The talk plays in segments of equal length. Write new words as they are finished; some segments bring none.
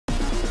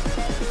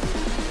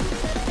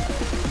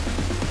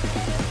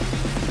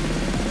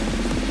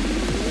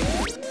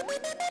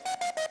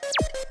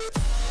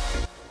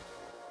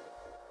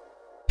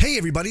Hey,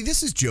 everybody,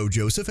 this is Joe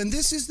Joseph, and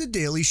this is the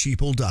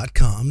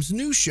DailySheeple.com's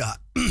news shot.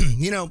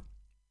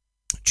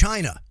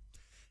 China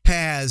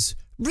has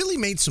really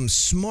made some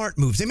smart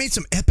moves. They made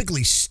some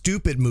epically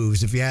stupid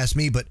moves, if you ask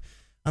me. But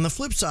on the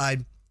flip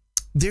side,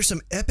 there's some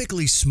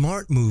epically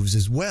smart moves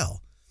as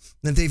well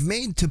that they've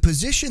made to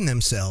position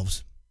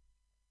themselves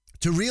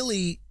to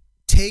really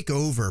take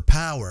over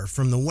power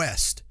from the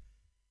West.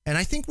 And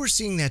I think we're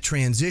seeing that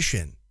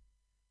transition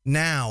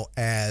now,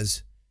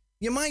 as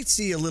you might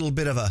see a little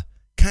bit of a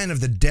kind of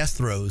the death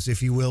throes,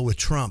 if you will, with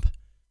Trump,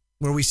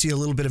 where we see a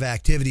little bit of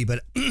activity.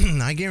 But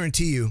I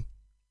guarantee you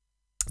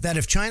that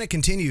if China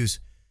continues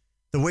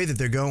the way that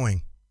they're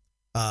going,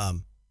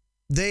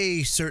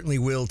 they certainly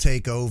will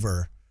take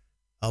over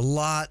a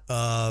lot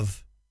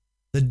of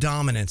the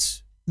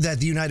dominance that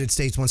the United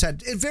States once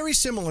had. Very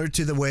similar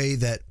to the way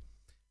that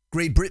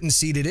Great Britain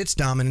ceded its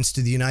dominance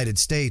to the United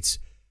States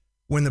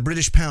when the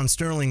British pound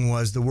sterling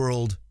was the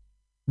world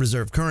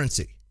reserve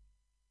currency.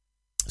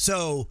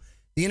 So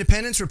the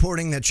Independent's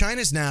reporting that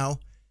China's now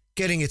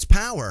getting its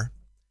power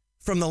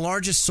from the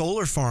largest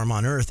solar farm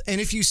on Earth.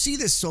 And if you see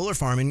this solar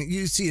farm, and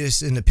you see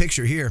this in the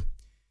picture here,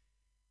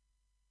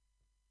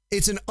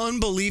 it's an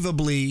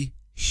unbelievably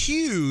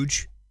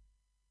huge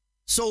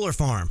solar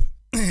farm.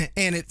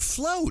 And it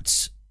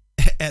floats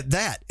at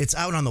that. It's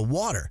out on the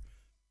water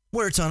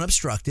where it's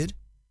unobstructed.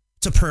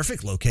 It's a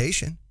perfect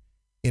location,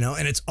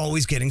 and it's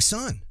always getting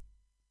sun.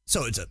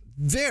 So it's a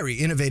very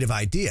innovative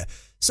idea.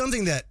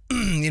 Something that,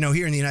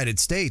 here in the United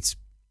States,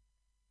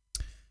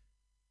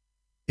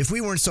 if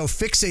we weren't so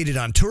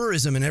fixated on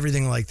tourism and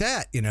everything like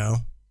that,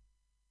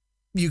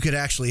 you could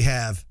actually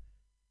have,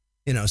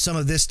 some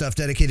of this stuff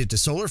dedicated to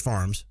solar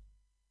farms.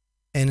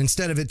 And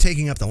instead of it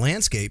taking up the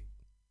landscape,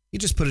 you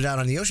just put it out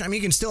on the ocean. I mean,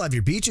 you can still have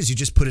your beaches. You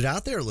just put it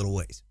out there a little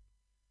ways.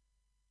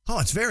 Oh,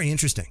 it's very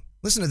interesting.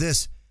 Listen to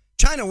this.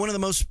 China, one of the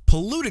most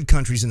polluted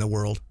countries in the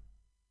world.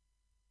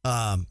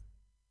 And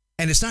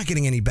it's not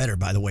getting any better,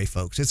 by the way,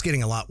 folks. It's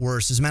getting a lot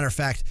worse. As a matter of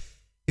fact,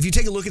 if you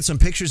take a look at some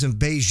pictures of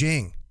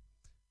Beijing,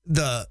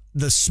 the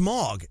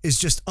smog is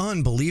just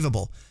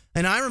unbelievable.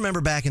 And I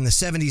remember back in the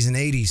 70s and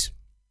 80s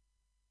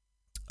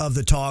of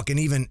the talk, and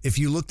even if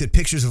you looked at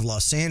pictures of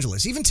Los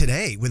Angeles, even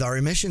today with our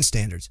emission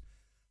standards,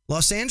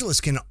 Los Angeles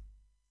can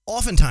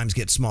oftentimes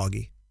get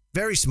smoggy,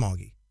 very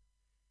smoggy.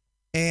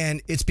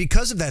 And it's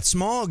because of that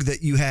smog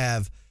that you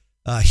have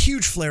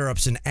huge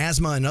flare-ups and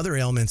asthma and other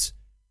ailments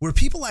where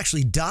people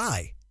actually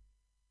die.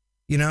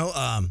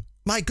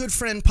 My good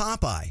friend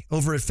Popeye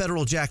over at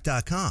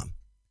federaljack.com,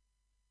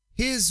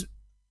 his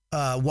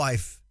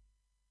wife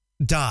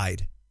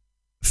died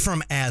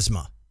from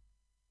asthma.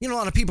 A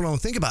lot of people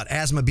don't think about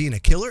asthma being a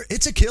killer.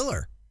 It's a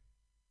killer,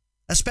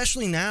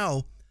 especially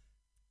now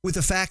with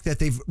the fact that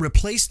they've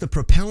replaced the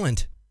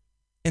propellant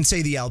and,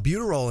 say, the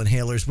albuterol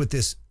inhalers with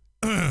this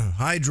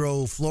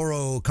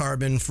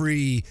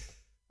hydrofluorocarbon-free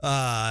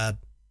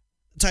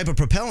type of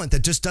propellant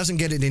that just doesn't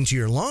get it into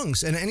your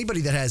lungs. And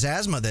anybody that has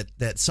asthma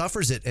that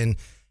suffers it and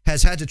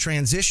has had to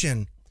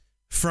transition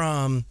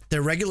from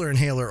their regular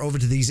inhaler over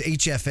to these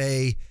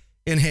HFA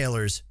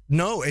inhalers,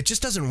 no, it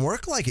just doesn't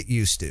work like it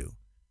used to.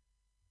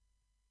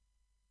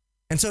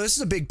 And so this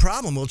is a big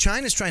problem. Well,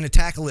 China's trying to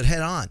tackle it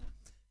head on.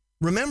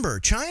 Remember,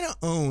 China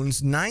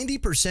owns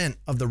 90%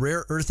 of the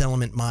rare earth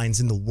element mines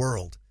in the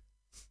world.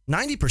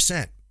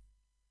 90%.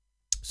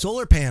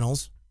 Solar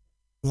panels,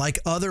 like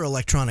other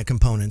electronic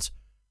components,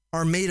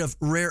 are made of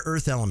rare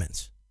earth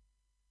elements.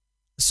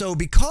 So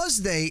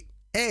because they,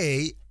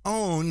 A,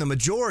 own the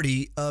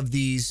majority of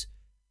these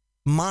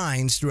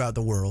mines throughout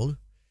the world,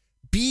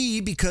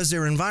 B, because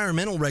their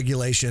environmental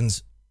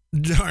regulations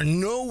are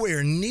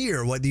nowhere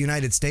near what the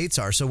United States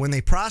are. So when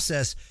they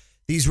process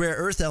these rare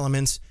earth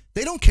elements,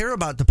 they don't care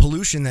about the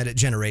pollution that it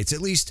generates,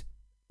 at least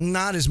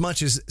not as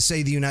much as,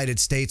 say, the United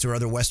States or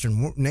other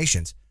Western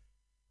nations.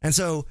 And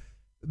so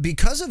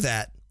because of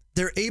that,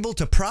 they're able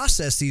to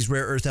process these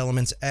rare earth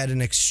elements at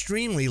an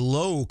extremely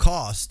low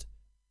cost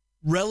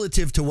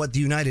relative to what the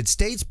United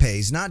States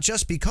pays, not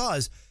just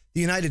because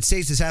the United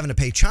States is having to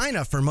pay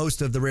China for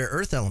most of the rare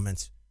earth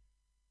elements,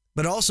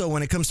 but also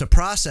when it comes to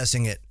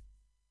processing it,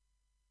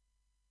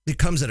 it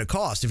comes at a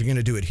cost if you're going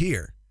to do it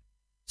here.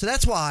 So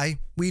that's why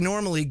we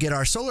normally get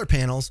our solar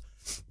panels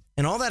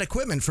and all that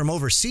equipment from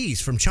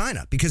overseas, from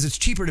China, because it's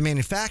cheaper to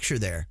manufacture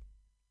there.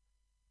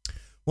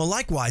 Well,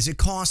 likewise, it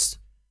costs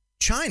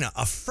China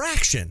a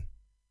fraction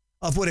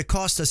of what it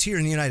costs us here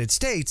in the United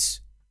States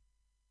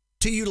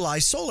to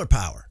utilize solar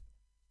power.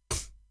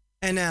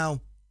 And now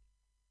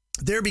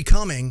they're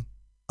becoming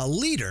a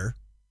leader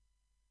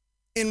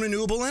in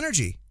renewable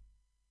energy.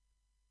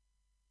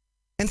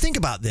 And think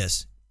about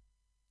this.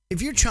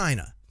 If you're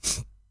China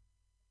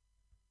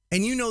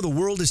and you know the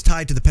world is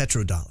tied to the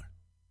petrodollar,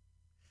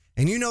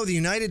 and you know the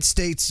United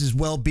States'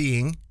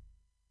 well-being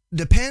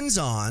depends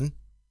on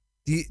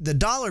the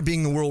dollar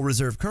being the world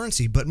reserve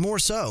currency, but more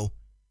so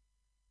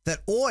that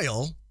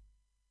oil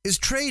is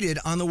traded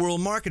on the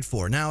world market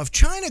for. Now, if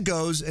China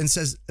goes and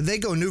says they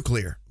go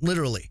nuclear,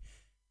 literally,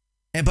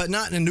 but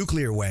not in a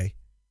nuclear way,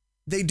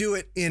 they do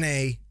it in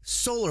a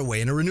solar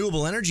way, in a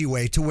renewable energy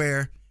way, to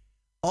where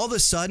all of a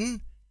sudden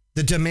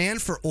the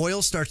demand for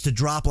oil starts to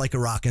drop like a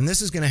rock. And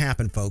this is going to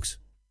happen, folks.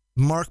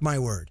 Mark my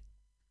word.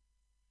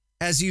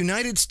 As the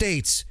United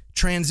States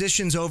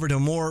transitions over to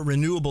more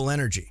renewable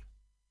energy,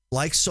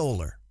 like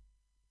solar,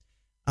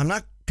 I'm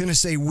not going to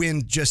say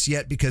wind just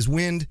yet because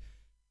wind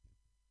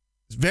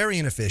is very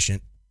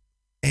inefficient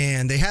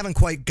and they haven't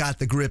quite got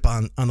the grip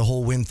on the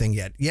whole wind thing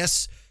yet.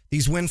 Yes,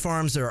 these wind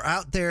farms are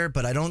out there,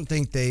 but I don't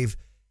think they've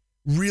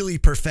really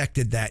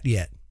perfected that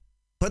yet.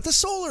 But the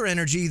solar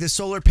energy, the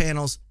solar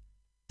panels,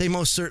 they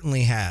most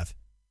certainly have.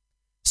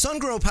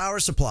 SunGrow Power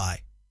Supply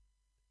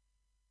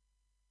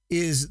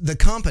is the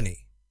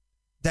company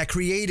that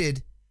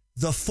created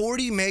the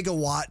 40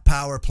 megawatt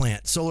power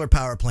plant, solar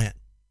power plant.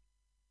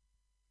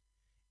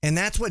 And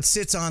that's what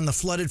sits on the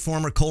flooded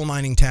former coal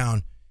mining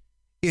town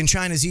in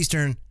China's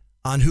eastern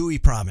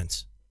Anhui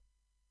province.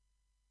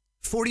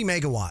 40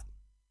 megawatt.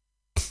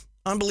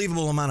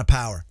 Unbelievable amount of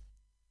power.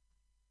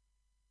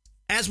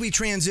 As we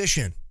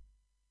transition,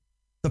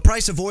 the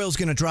price of oil is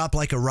going to drop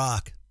like a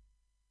rock.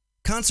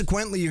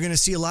 Consequently, you're going to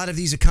see a lot of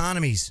these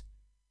economies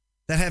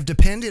that have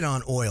depended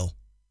on oil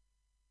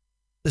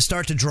to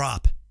start to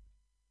drop.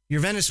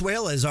 Your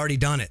Venezuela has already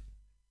done it.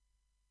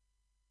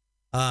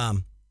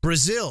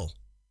 Brazil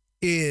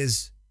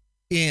is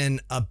in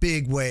a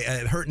big way,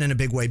 hurting in a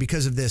big way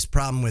because of this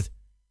problem with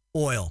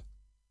oil.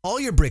 All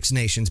your BRICS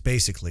nations,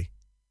 basically.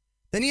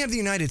 Then you have the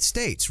United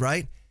States,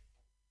 right?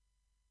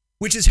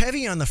 Which is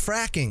heavy on the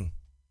fracking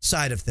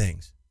side of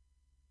things.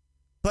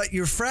 But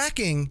your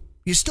fracking,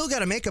 you still got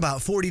to make about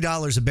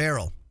 $40 a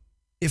barrel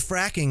if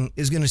fracking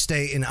is going to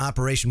stay in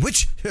operation,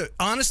 which,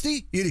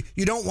 honestly,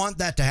 you don't want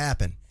that to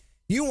happen.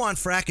 You want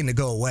fracking to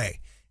go away.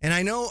 And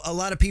I know a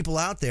lot of people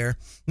out there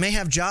may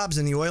have jobs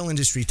in the oil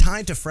industry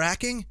tied to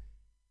fracking.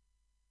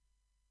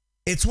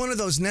 It's one of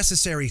those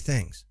necessary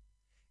things.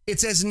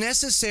 It's as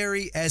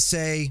necessary as,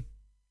 say,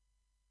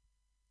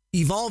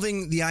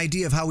 evolving the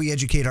idea of how we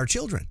educate our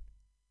children.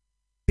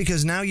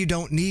 Because now you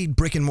don't need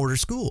brick and mortar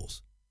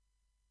schools.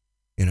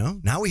 You know,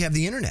 now we have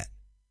the internet.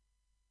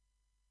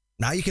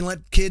 Now you can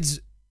let kids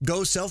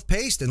go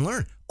self-paced and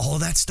learn. All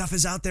that stuff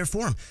is out there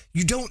for them.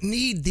 You don't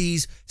need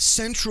these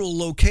central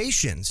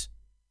locations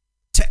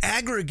to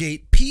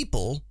aggregate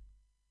people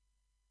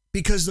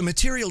because the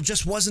material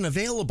just wasn't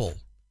available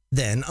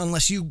then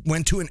unless you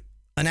went to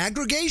an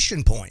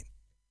aggregation point.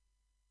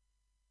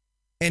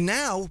 And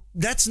now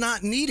that's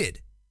not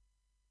needed.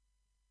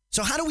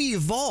 So how do we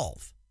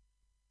evolve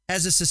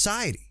as a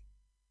society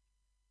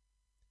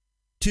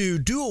to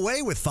do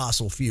away with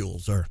fossil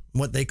fuels, or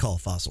what they call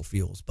fossil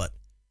fuels, but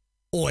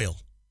oil?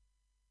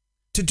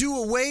 To do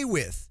away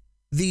with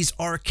these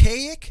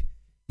archaic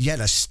yet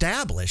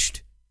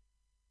established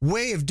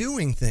way of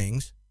doing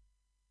things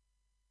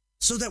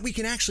so that we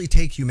can actually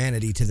take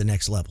humanity to the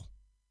next level.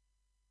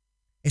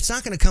 It's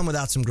not going to come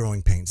without some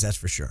growing pains, that's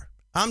for sure.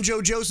 I'm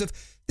Joe Joseph.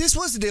 This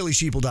was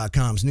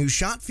thedailysheeple.com's news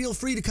shot. Feel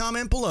free to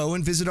comment below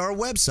and visit our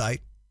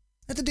website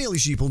at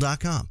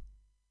thedailysheeple.com.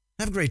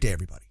 Have a great day,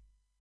 everybody.